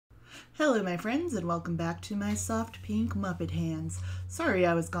Hello my friends, and welcome back to my soft pink Muppet hands. Sorry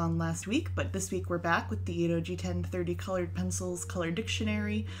I was gone last week, but this week we're back with the Irojiten 30 colored pencils color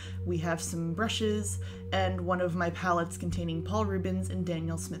dictionary. We have some brushes and one of my palettes containing Paul Rubens and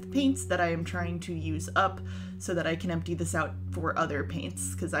Daniel Smith paints that I am trying to use up so that I can empty this out for other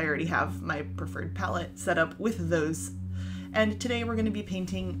paints, because I already have my preferred palette set up with those. And today we're going to be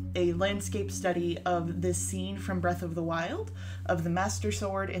painting a landscape study of this scene from Breath of the Wild, of the Master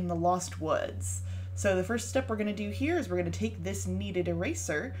Sword in the Lost Woods. So the first step we're going to do here is we're going to take this kneaded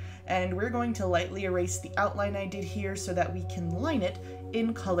eraser, and we're going to lightly erase the outline I did here so that we can line it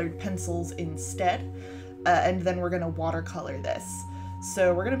in colored pencils instead. And then we're going to watercolor this.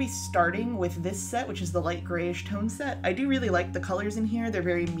 So we're going to be starting with this set, which is the light grayish tone set. I do really like the colors in here. They're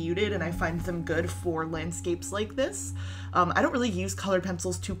very muted and I find them good for landscapes like this. I don't really use colored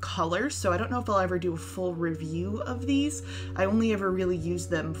pencils to color, so I don't know if I'll ever do a full review of these. I only ever really use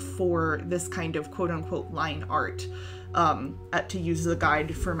them for this kind of quote-unquote line art. To use as a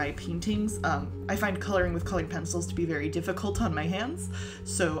guide for my paintings. I find coloring with colored pencils to be very difficult on my hands,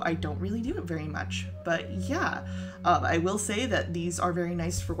 so I don't really do it very much. But yeah, I will say that these are very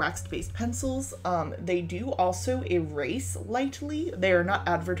nice for wax-based pencils. They do also erase lightly. They are not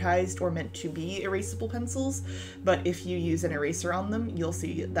advertised or meant to be erasable pencils, but if you use an eraser on them, you'll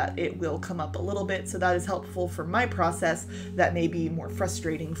see that it will come up a little bit, so that is helpful for my process. That may be more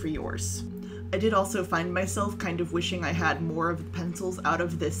frustrating for yours. I did also find myself kind of wishing I had more of the pencils out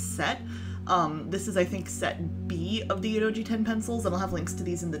of this set. This is, I think, set B of the Irojiten pencils, and I'll have links to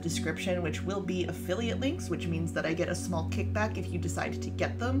these in the description, which will be affiliate links, which means that I get a small kickback if you decide to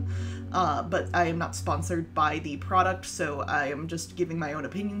get them. But I am not sponsored by the product, so I am just giving my own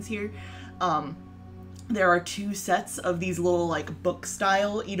opinions here. There are two sets of these little like book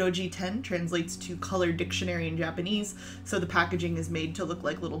style. Irojiten translates to color dictionary in Japanese, so the packaging is made to look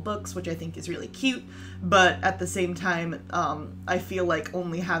like little books, which I think is really cute, but at the same time I feel like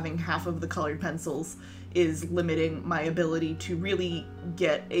only having half of the colored pencils is limiting my ability to really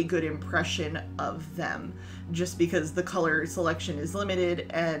get a good impression of them, just because the color selection is limited,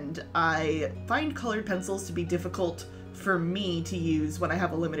 and I find colored pencils to be difficult for me to use when I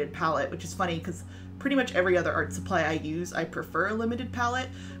have a limited palette, which is funny because pretty much every other art supply I use, I prefer a limited palette.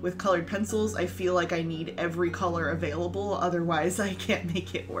 With colored pencils, I feel like I need every color available, otherwise I can't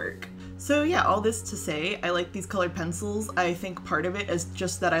make it work. So yeah, all this to say, I like these colored pencils. I think part of it is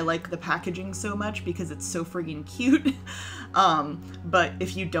just that I like the packaging so much because it's so friggin' cute. But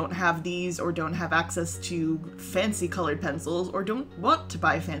if you don't have these, or don't have access to fancy colored pencils, or don't want to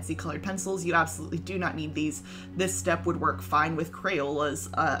buy fancy colored pencils, you absolutely do not need these. This step would work fine with Crayolas.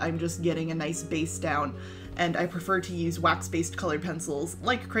 I'm just getting a nice base down, and I prefer to use wax-based colored pencils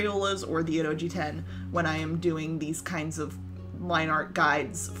like Crayolas or the Irojiten when I am doing these kinds of line art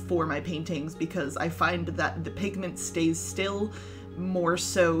guides for my paintings, because I find that the pigment stays still more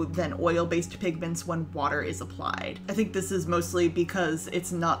so than oil-based pigments when water is applied. I think this is mostly because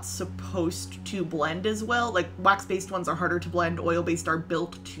it's not supposed to blend as well. Like, wax-based ones are harder to blend, oil-based are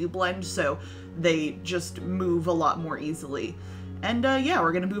built to blend, so they just move a lot more easily. And yeah,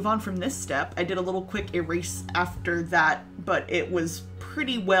 we're gonna move on from this step. I did a little quick erase after that, but it was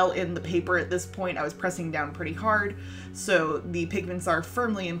pretty well in the paper at this point. I was pressing down pretty hard, so the pigments are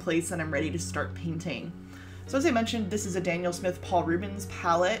firmly in place and I'm ready to start painting. So as I mentioned, this is a Daniel Smith Paul Rubens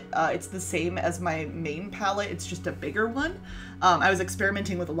palette. It's the same as my main palette, it's just a bigger one. I was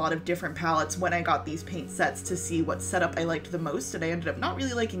experimenting with a lot of different palettes when I got these paint sets to see what setup I liked the most, and I ended up not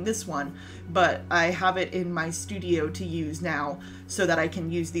really liking this one, but I have it in my studio to use now so that I can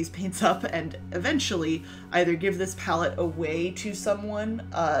use these paints up and eventually either give this palette away to someone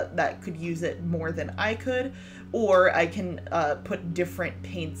that could use it more than I could, or I can put different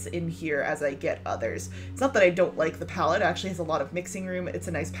paints in here as I get others. It's not that I don't like the palette, it actually has a lot of mixing room, it's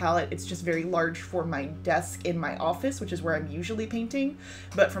a nice palette, it's just very large for my desk in my office, which is where I'm usually painting,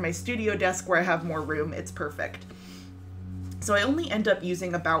 but for my studio desk where I have more room, it's perfect. So I only end up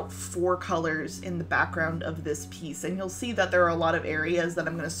using about 4 colors in the background of this piece, and you'll see that there are a lot of areas that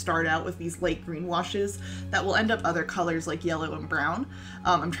I'm going to start out with these light green washes that will end up other colors like yellow and brown.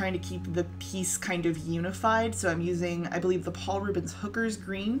 I'm trying to keep the piece kind of unified, so I'm using, I believe, the Paul Rubens Hooker's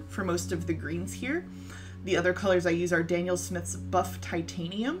green for most of the greens here. The other colors I use are Daniel Smith's Buff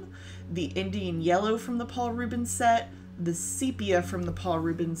Titanium, the Indian Yellow from the Paul Rubens set, the Sepia from the Paul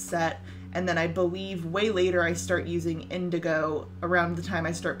Rubens set, and then I believe way later I start using indigo around the time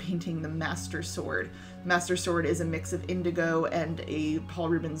I start painting the Master Sword. Master Sword is a mix of indigo and a Paul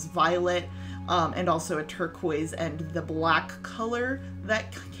Rubens violet. and also a turquoise and the black color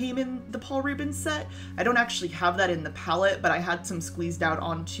that came in the Paul Rubens set. I don't actually have that in the palette, but I had some squeezed out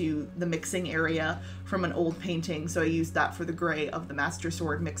onto the mixing area from an old painting, so I used that for the gray of the Master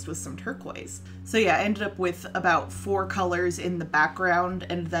Sword mixed with some turquoise. So yeah, I ended up with about 4 colors in the background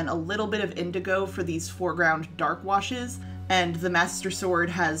and then a little bit of indigo for these foreground dark washes. And the Master Sword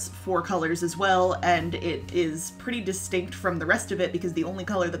has 4 colors as well, and it is pretty distinct from the rest of it because the only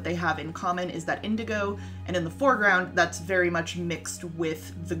color that they have in common is that indigo, and in the foreground that's very much mixed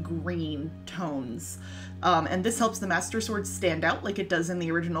with the green tones. And this helps the Master Sword stand out like it does in the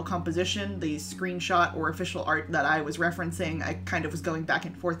original composition. The screenshot or official art that I was referencing, I kind of was going back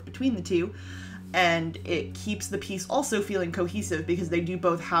and forth between the two. And it keeps the piece also feeling cohesive because they do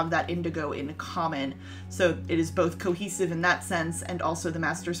both have that indigo in common. So it is both cohesive in that sense, and also the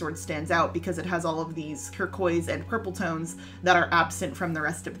Master Sword stands out because it has all of these turquoise and purple tones that are absent from the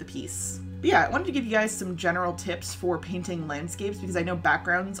rest of the piece. But yeah, I wanted to give you guys some general tips for painting landscapes because I know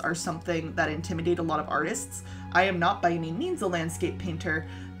backgrounds are something that intimidate a lot of artists. I am not by any means a landscape painter,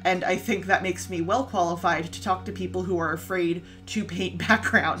 and I think that makes me well qualified to talk to people who are afraid to paint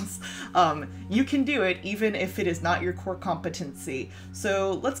backgrounds. You can do it even if it is not your core competency.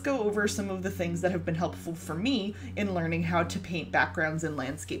 So let's go over some of the things that have been helpful for me in learning how to paint backgrounds in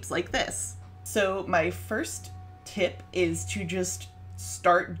landscapes like this. So my first tip is to just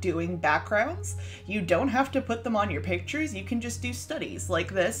start doing backgrounds. You don't have to put them on your pictures, you can just do studies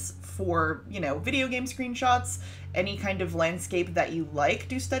like this for, you know, video game screenshots, any kind of landscape that you like.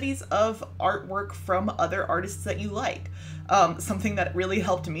 Do studies of artwork from other artists that you like. Something that really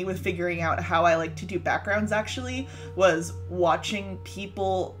helped me with figuring out how I like to do backgrounds actually was watching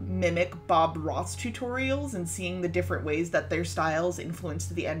people mimic Bob Ross tutorials and seeing the different ways that their styles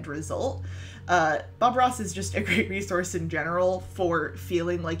influenced the end result. Bob Ross is just a great resource in general for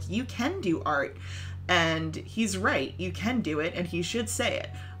feeling like you can do art. And he's right, you can do it, and he should say it.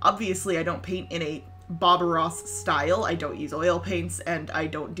 Obviously, I don't paint in a Bob Ross style, I don't use oil paints, and I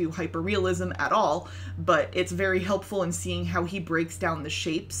don't do hyperrealism at all, but it's very helpful in seeing how he breaks down the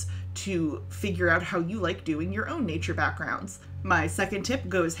shapes to figure out how you like doing your own nature backgrounds. My second tip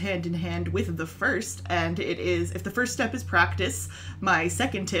goes hand in hand with the first, and it is, if the first step is practice, my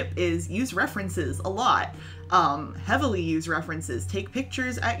second tip is use references a lot. Heavily use references. Take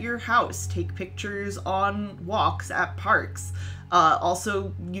pictures at your house, take pictures on walks at parks.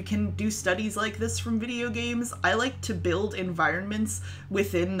 Also, you can do studies like this from video games. I like to build environments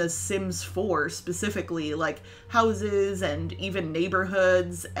within The Sims 4 specifically, like houses and even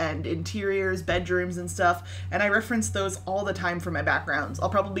neighborhoods and interiors, bedrooms and stuff, and I reference those all the time for my backgrounds. I'll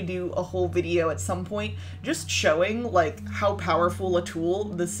probably do a whole video at some point just showing like how powerful a tool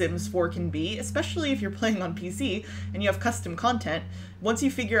The Sims 4 can be, especially if you're playing on PC and you have custom content. Once you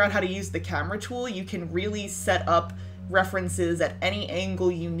figure out how to use the camera tool, you can really set up references at any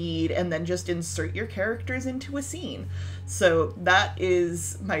angle you need and then just insert your characters into a scene. So that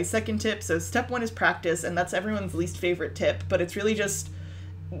is my second tip. So step 1 is practice, and that's everyone's least favorite tip, but it's really just,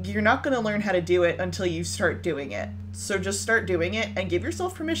 you're not going to learn how to do it until you start doing it. So just start doing it and give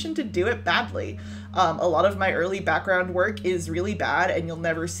yourself permission to do it badly. A lot of my early background work is really bad and you'll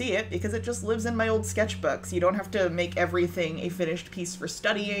never see it because it just lives in my old sketchbooks. You don't have to make everything a finished piece for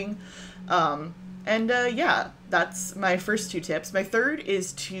studying. Yeah, that's my first 2 tips. My third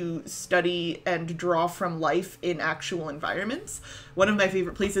is to study and draw from life in actual environments. One of my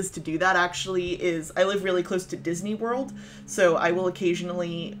favorite places to do that actually is, I live really close to Disney World, so I will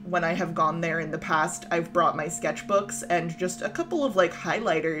occasionally, when I have gone there in the past, I've brought my sketchbooks and just a couple of like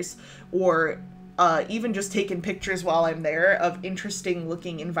highlighters or even just taken pictures while I'm there of interesting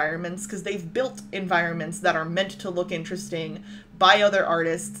looking environments, because they've built environments that are meant to look interesting by other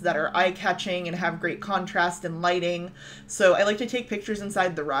artists that are eye-catching and have great contrast and lighting. So I like to take pictures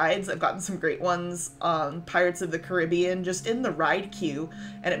inside the rides. I've gotten some great ones on Pirates of the Caribbean just in the ride queue,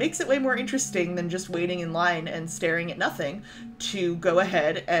 and it makes it way more interesting than just waiting in line and staring at nothing to go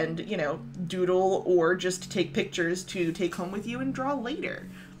ahead and, you know, doodle or just take pictures to take home with you and draw later.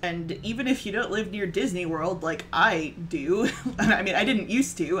 And even if you don't live near Disney World like I do, I mean, I didn't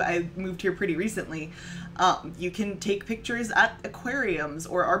used to, I moved here pretty recently, you can take pictures at aquariums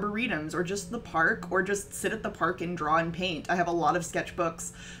or arboretums or just the park, or just sit at the park and draw and paint. I have a lot of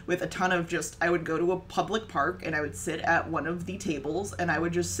sketchbooks with a ton of just, I would go to a public park and I would sit at one of the tables and I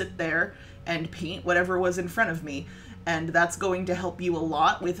would just sit there and paint whatever was in front of me. And that's going to help you a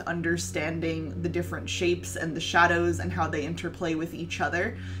lot with understanding the different shapes and the shadows and how they interplay with each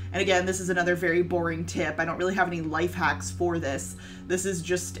other. And again, this is another very boring tip. I don't really have any life hacks for this. This is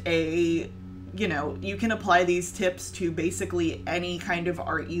just a you know, you can apply these tips to basically any kind of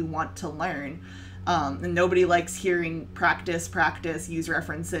art you want to learn. And nobody likes hearing practice, practice, use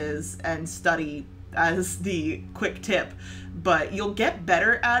references, and study as the quick tip, but you'll get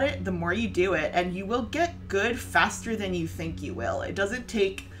better at it the more you do it, and you will get good faster than you think you will. It doesn't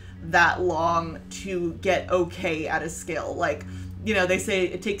take that long to get okay at a skill. Like, you know, they say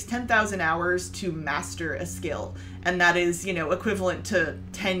it takes 10,000 hours to master a skill, and that is, you know, equivalent to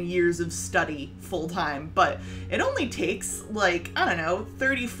 10 years of study full time, but it only takes like, I don't know,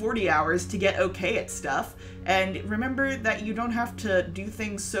 30, 40 hours to get okay at stuff. And remember that you don't have to do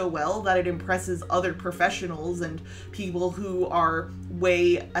things so well that it impresses other professionals and people who are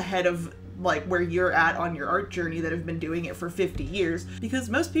way ahead of like where you're at on your art journey that have been doing it for 50 years, because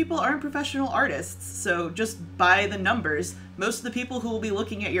most people aren't professional artists. So just by the numbers, most of the people who will be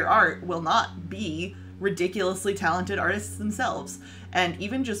looking at your art will not be ridiculously talented artists themselves. And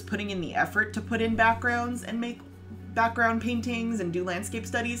even just putting in the effort to put in backgrounds and make background paintings and do landscape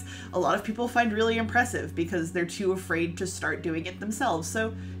studies, a lot of people find really impressive because they're too afraid to start doing it themselves.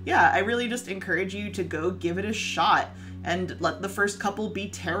 So yeah, I really just encourage you to go give it a shot and let the first couple be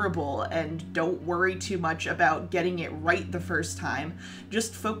terrible, and don't worry too much about getting it right the first time.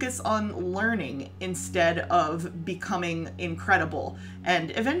 Just focus on learning instead of becoming incredible,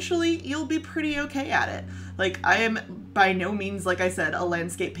 and eventually you'll be pretty okay at it. Like, I am by no means, like I said, a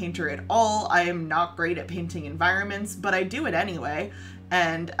landscape painter at all. I am not great at painting environments, but I do it anyway,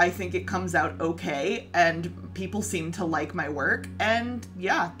 and I think it comes out okay, and people seem to like my work, and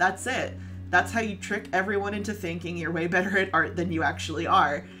yeah, that's it. That's how you trick everyone into thinking you're way better at art than you actually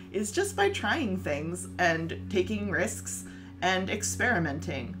are, is just by trying things and taking risks and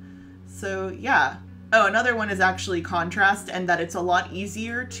experimenting. So yeah. Oh, another one is actually contrast, and that it's a lot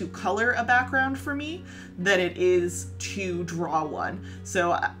easier to color a background for me than it is to draw one.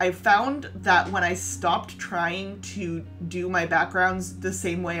 So I found that when I stopped trying to do my backgrounds the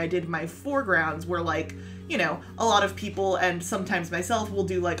same way I did my foregrounds, where, like, you know, a lot of people, and sometimes myself, will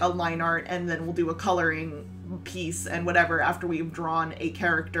do like a line art and then we'll do a coloring piece and whatever after we've drawn a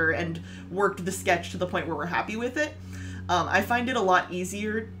character and worked the sketch to the point where we're happy with it. I find it a lot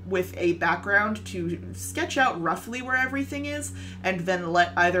easier with a background to sketch out roughly where everything is and then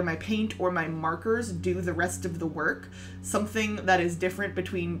let either my paint or my markers do the rest of the work. Something that is different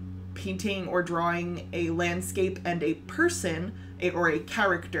between painting or drawing a landscape and a person or a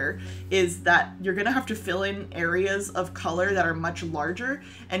character is that you're gonna have to fill in areas of color that are much larger,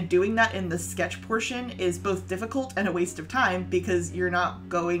 and doing that in the sketch portion is both difficult and a waste of time because you're not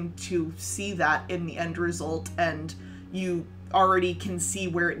going to see that in the end result, and you already can see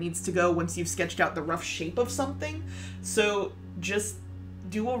where it needs to go once you've sketched out the rough shape of something. So just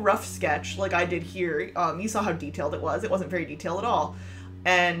do a rough sketch like I did here. You saw how detailed it was. It wasn't very detailed at all.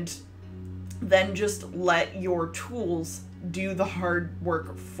 And then just let your tools do the hard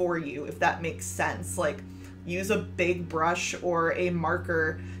work for you, if that makes sense. Like, use a big brush or a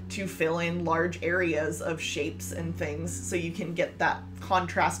marker to fill in large areas of shapes and things so you can get that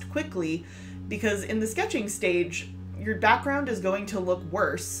contrast quickly, because in the sketching stage, your background is going to look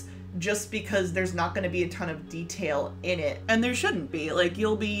worse just because there's not going to be a ton of detail in it. And there shouldn't be. Like,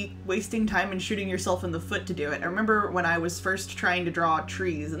 you'll be wasting time and shooting yourself in the foot to do it. I remember when I was first trying to draw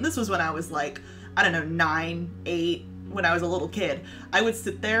trees, and this was when I was like, I don't know, 9, 8, when I was a little kid, I would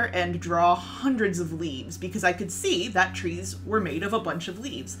sit there and draw hundreds of leaves because I could see that trees were made of a bunch of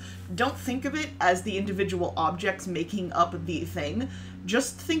leaves. Don't think of it as the individual objects making up the thing.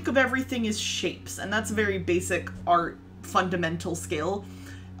 Just think of everything as shapes, and that's a very basic art fundamental skill.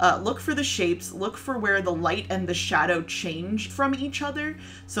 Look for the shapes, look for where the light and the shadow change from each other.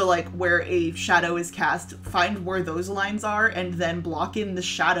 So like where a shadow is cast, find where those lines are and then block in the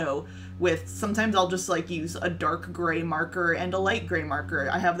shadow with, sometimes I'll just like use a dark gray marker and a light gray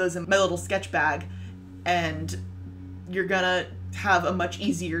marker. I have those in my little sketch bag, and you're gonna have a much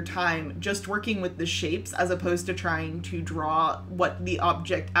easier time just working with the shapes as opposed to trying to draw what the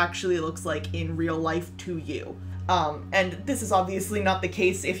object actually looks like in real life to you. And this is obviously not the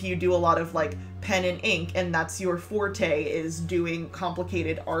case if you do a lot of like pen and ink and that's your forte, is doing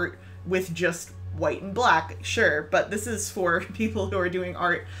complicated art with just white and black, sure, but this is for people who are doing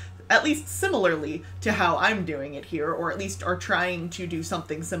art at least similarly to how I'm doing it here, or at least are trying to do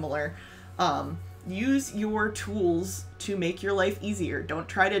something similar. Use your tools to make your life easier. Don't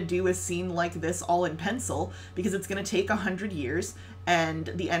try to do a scene like this all in pencil, because it's going to take 100 years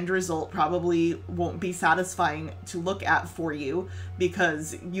and the end result probably won't be satisfying to look at for you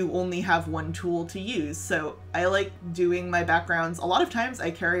because you only have one tool to use. So I like doing my backgrounds. A lot of times I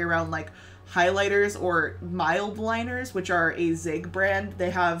carry around like highlighters or mild liners, which are a Zig brand.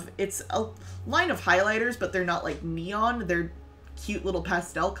 It's a line of highlighters, but they're not like neon. They're cute little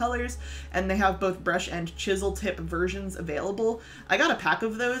pastel colors, and they have both brush and chisel tip versions available. I got a pack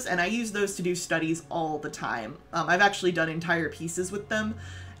of those, and I use those to do studies all the time. I've actually done entire pieces with them.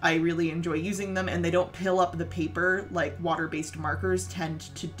 I really enjoy using them, and they don't pill up the paper like water-based markers tend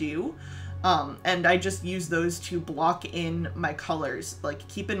to do. And I just use those to block in my colors. Like,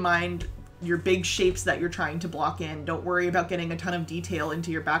 keep in mind your big shapes that you're trying to block in. Don't worry about getting a ton of detail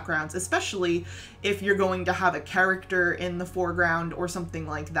into your backgrounds, especially if you're going to have a character in the foreground or something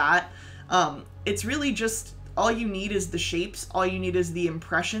like that. It's really just, all you need is the shapes, all you need is the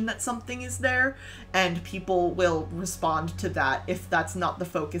impression that something is there, and people will respond to that if that's not the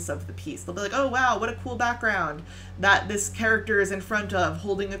focus of the piece. They'll be like, oh wow, what a cool background that this character is in front of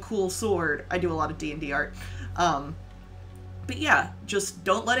holding a cool sword. I do a lot of D&D art. But yeah, just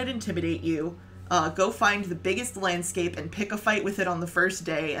don't let it intimidate you. Go find the biggest landscape and pick a fight with it on the first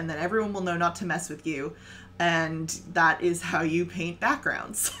day, and then everyone will know not to mess with you. And that is how you paint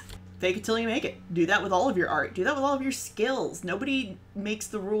backgrounds. Fake it till you make it. Do that with all of your art. Do that with all of your skills. Nobody makes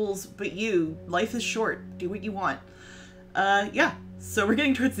the rules but you. Life is short. Do what you want. Yeah, so we're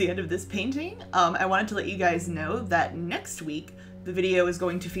getting towards the end of this painting. I wanted to let you guys know that next week the video is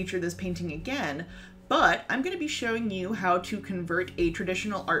going to feature this painting again, but I'm going to be showing you how to convert a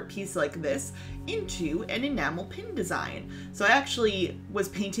traditional art piece like this into an enamel pin design. So I actually was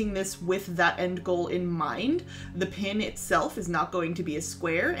painting this with that end goal in mind. The pin itself is not going to be a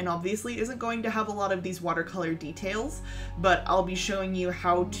square, and obviously isn't going to have a lot of these watercolor details, but I'll be showing you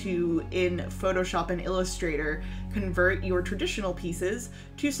how to, in Photoshop and Illustrator, convert your traditional pieces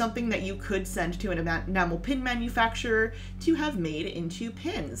to something that you could send to an enamel pin manufacturer to have made into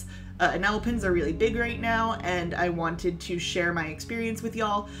pins. Enamel pins are really big right now, and I wanted to share my experience with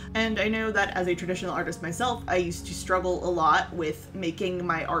y'all. And I know that as a traditional artist myself, I used to struggle a lot with making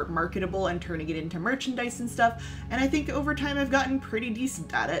my art marketable and turning it into merchandise and stuff, and I think over time I've gotten pretty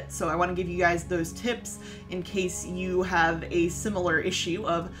decent at it. So I want to give you guys those tips in case you have a similar issue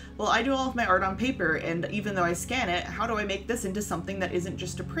of, well, I do all of my art on paper, and even though I scan it, how do I make this into something that isn't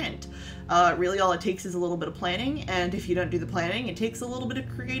just a print? Really all it takes is a little bit of planning, and if you don't do the planning, it takes a little bit of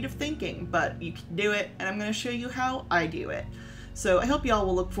creative thinking, but you can do it, and I'm going to show you how I do it. So I hope y'all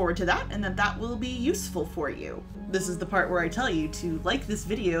will look forward to that, and that will be useful for you. This is the part where I tell you to like this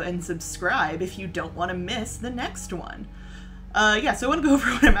video and subscribe if you don't want to miss the next one. Yeah, so I want to go over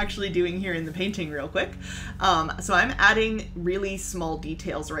what I'm actually doing here in the painting real quick. So I'm adding really small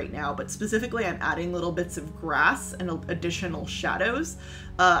details right now, but specifically I'm adding little bits of grass and additional shadows.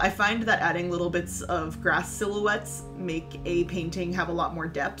 I find that adding little bits of grass silhouettes make a painting have a lot more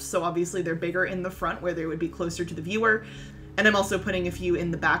depth, so obviously they're bigger in the front where they would be closer to the viewer. And I'm also putting a few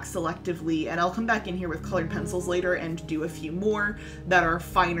in the back selectively, and I'll come back in here with colored pencils later and do a few more that are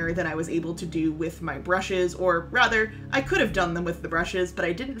finer than I was able to do with my brushes, or rather, I could have done them with the brushes, but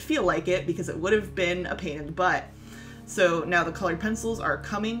I didn't feel like it because it would have been a pain in the butt. So now the colored pencils are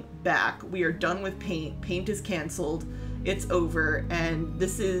coming back. We are done with paint. Paint is canceled. It's over, and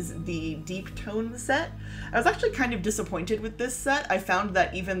this is the deep tone set. I was actually kind of disappointed with this set. I found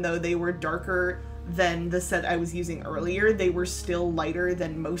that even though they were darker than the set I was using earlier, they were still lighter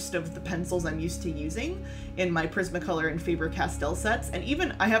than most of the pencils I'm used to using in my Prismacolor and Faber-Castell sets. And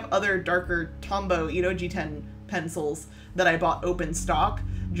even I have other darker Tombow Irojiten pencils that I bought open stock,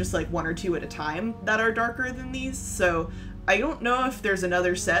 just like 1 or 2 at a time, that are darker than these. So I don't know if there's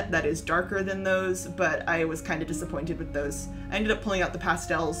another set that is darker than those, but I was kind of disappointed with those. I ended up pulling out the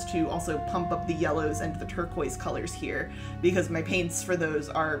pastels to also pump up the yellows and the turquoise colors here, because my paints for those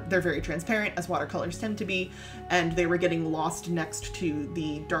they're very transparent, as watercolors tend to be, and they were getting lost next to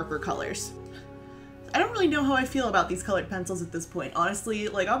the darker colors. I don't really know how I feel about these colored pencils at this point, honestly.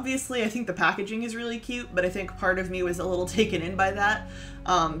 Like, obviously I think the packaging is really cute, but I think part of me was a little taken in by that,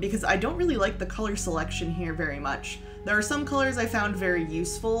 because I don't really like the color selection here very much. There are some colors I found very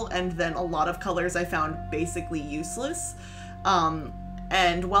useful, and then a lot of colors I found basically useless.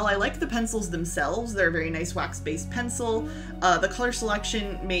 And while I like the pencils themselves, they're a very nice wax-based pencil, the color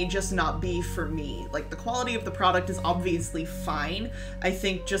selection may just not be for me. Like, the quality of the product is obviously fine. I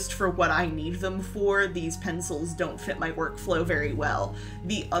think just for what I need them for, these pencils don't fit my workflow very well.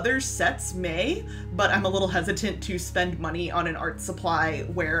 The other sets may, but I'm a little hesitant to spend money on an art supply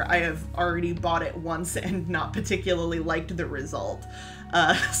where I have already bought it once and not particularly liked the result.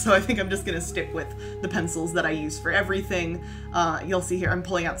 So I think I'm just gonna stick with the pencils that I use for everything. You'll see here I'm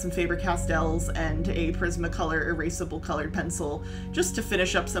pulling out some Faber-Castells and a Prismacolor erasable colored pencil just to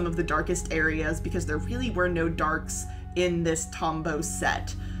finish up some of the darkest areas, because there really were no darks in this Tombow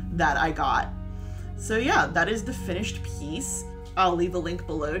set. that I got. So yeah, that is the finished piece. I'll leave a link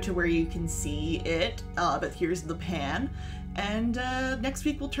below to where you can see it, but here's the pan. And next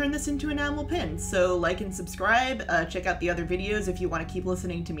week we'll turn this into enamel pin. So like and subscribe, check out the other videos if you want to keep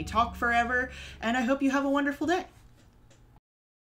listening to me talk forever, and I hope you have a wonderful day.